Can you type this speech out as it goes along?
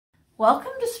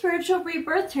Welcome to Spiritual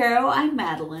Rebirth Tarot. I'm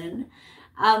Madeline,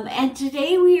 and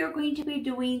today we are going to be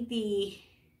doing the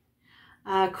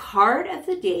card of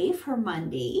the day for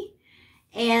Monday.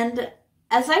 And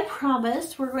as I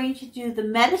promised, we're going to do the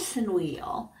medicine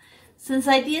wheel. Since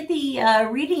I did the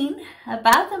reading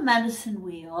about the medicine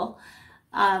wheel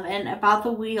and about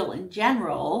the wheel in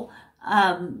general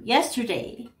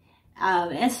yesterday,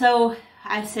 and so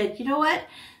I said, you know what,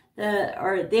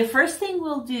 the first thing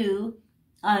we'll do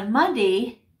on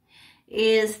Monday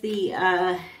is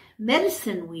the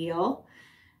medicine wheel,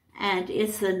 and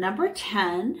it's the number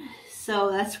 10.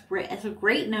 So that's great. It's a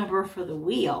great number for the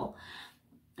wheel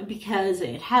because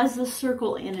it has the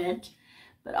circle in it,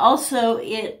 but also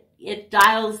it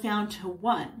dials down to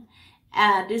 1,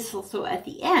 and it's also at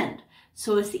the end.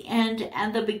 So it's the end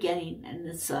and the beginning, and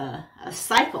it's a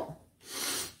cycle.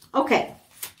 Okay,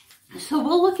 so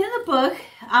we'll look in the book.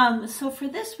 So for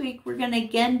this week, we're going to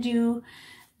again do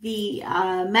the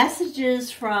messages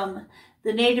from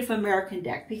the Native American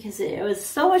deck because it was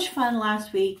so much fun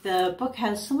last week. The book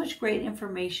has so much great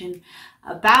information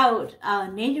about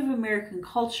Native American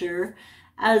culture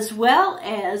as well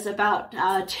as about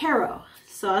tarot.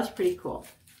 So that's pretty cool.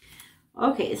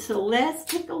 Okay, so let's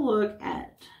take a look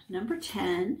at number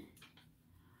 10,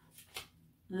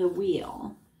 the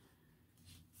wheel.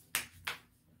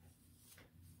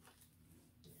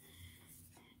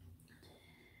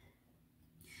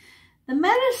 The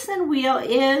medicine wheel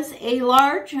is a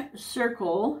large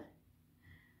circle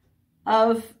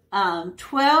of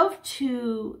 12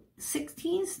 to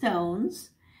 16 stones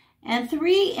and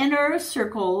 3 inner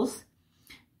circles,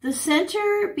 the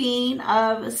center being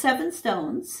of 7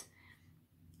 stones,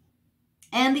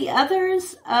 and the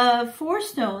others of 4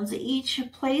 stones, each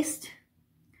placed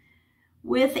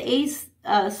with a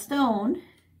stone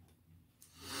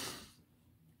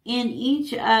in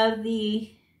each of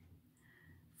the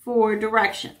 4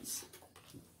 directions.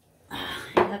 I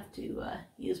have to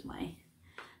use my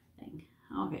thing.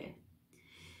 Okay.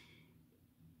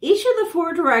 Each of the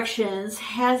 4 directions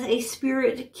has a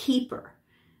spirit keeper.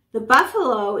 The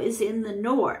buffalo is in the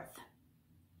north.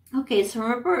 Okay, so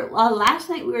remember last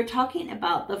night we were talking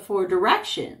about the 4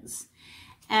 directions.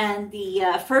 And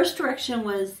the first direction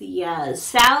was the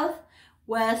south,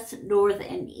 west, north,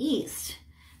 and east.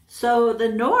 So the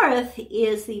north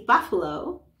is the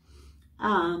buffalo.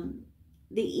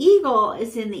 The eagle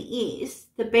is in the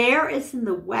east, the bear is in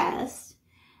the west,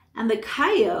 and the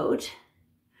coyote,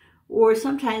 or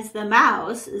sometimes the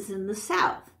mouse, is in the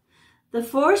south. The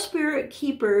 4 spirit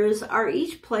keepers are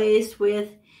each placed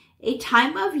with a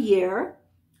time of year,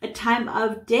 a time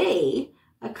of day,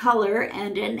 a color,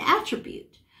 and an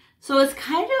attribute. So it's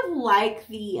kind of like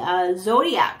the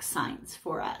zodiac signs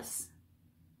for us.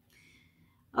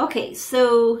 Okay,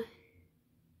 so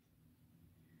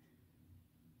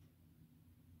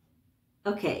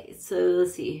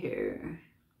let's see here.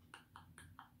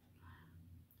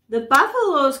 The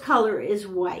buffalo's color is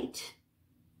white.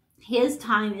 His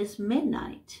time is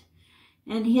midnight.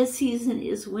 And his season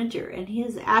is winter. And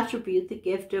his attribute, the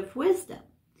gift of wisdom.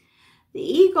 The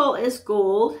eagle is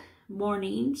gold,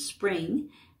 morning, spring,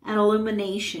 and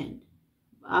illumination.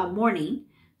 Morning,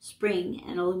 spring,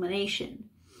 and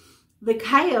illumination. The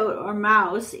coyote or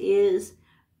mouse is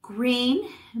green,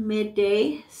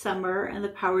 midday, summer, and the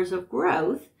powers of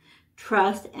growth,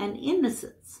 trust, and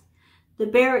innocence. The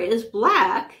bear is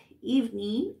black,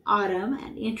 evening, autumn,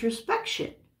 and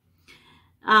introspection.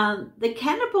 The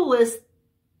cannibalistic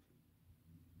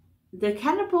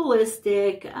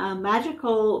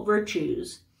magical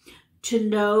virtues, to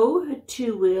know,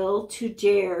 to will, to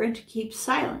dare, and to keep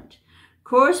silent,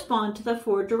 correspond to the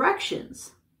 4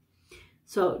 directions.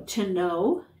 So to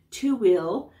know, to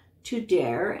will, to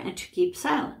dare, and to keep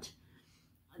silent.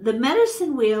 The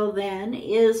medicine wheel then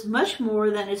is much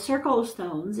more than a circle of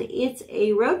stones. It's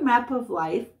a roadmap of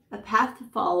life, a path to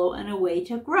follow, and a way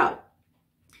to grow.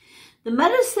 The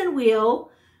medicine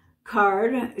wheel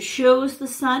card shows the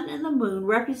sun and the moon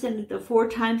represented the 4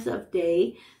 times of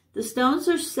day. The stones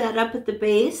are set up at the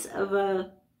base of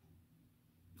a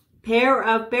pair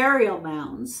of burial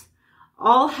mounds,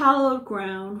 all hallowed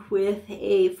ground with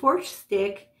a forked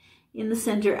stick in the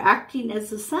center acting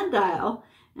as a sundial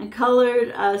and colored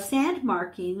sand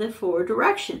marking the 4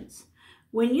 directions.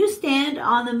 When you stand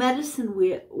on the medicine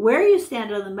wheel, where you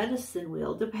stand on the medicine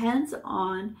wheel depends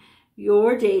on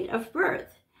your date of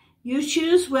birth. You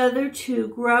choose whether to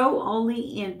grow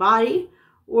only in body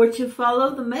or to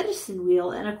follow the medicine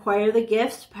wheel and acquire the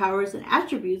gifts, powers, and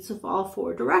attributes of all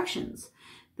 4 directions.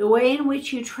 The way in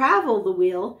which you travel the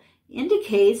wheel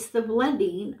indicates the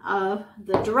blending of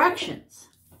the directions.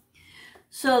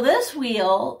 So this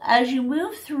wheel, as you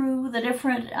move through the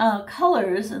different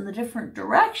colors and the different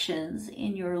directions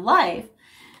in your life,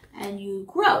 and you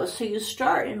grow. So you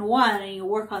start in one and you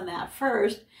work on that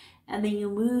first, and then you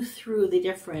move through the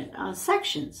different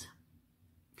sections.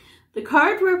 The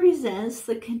card represents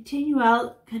the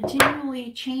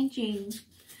continually changing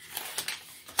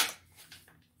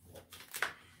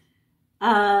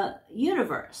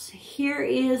universe. Here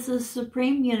is the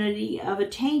supreme unity of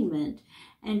attainment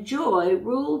and joy,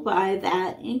 ruled by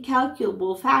that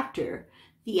incalculable factor,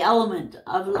 the element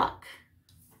of luck.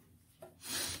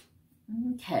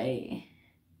 Okay,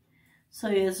 so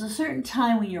there's a certain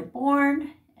time when you're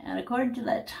born, and according to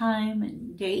that time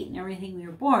and date and everything when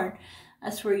you're born,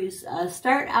 that's where you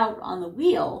start out on the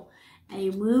wheel, and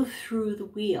you move through the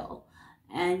wheel,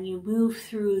 and you move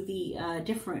through the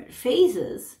different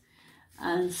phases.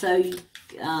 And so,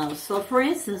 so for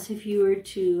instance, if you were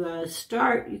to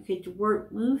start, you could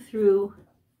move through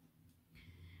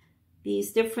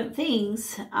these different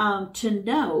things to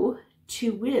know,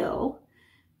 to will,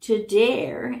 to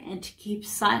dare, and to keep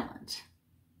silent.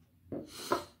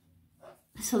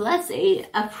 So that's a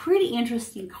pretty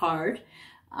interesting card.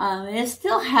 It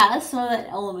still has some of that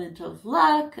element of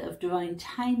luck, of divine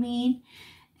timing,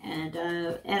 and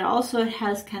also it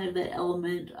has kind of that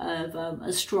element of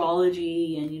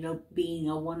astrology and, you know, being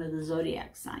one of the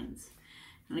zodiac signs.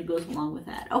 And it goes along with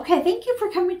that. Okay, thank you for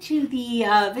coming to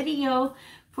the video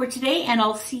for today, and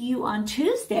I'll see you on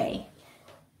Tuesday.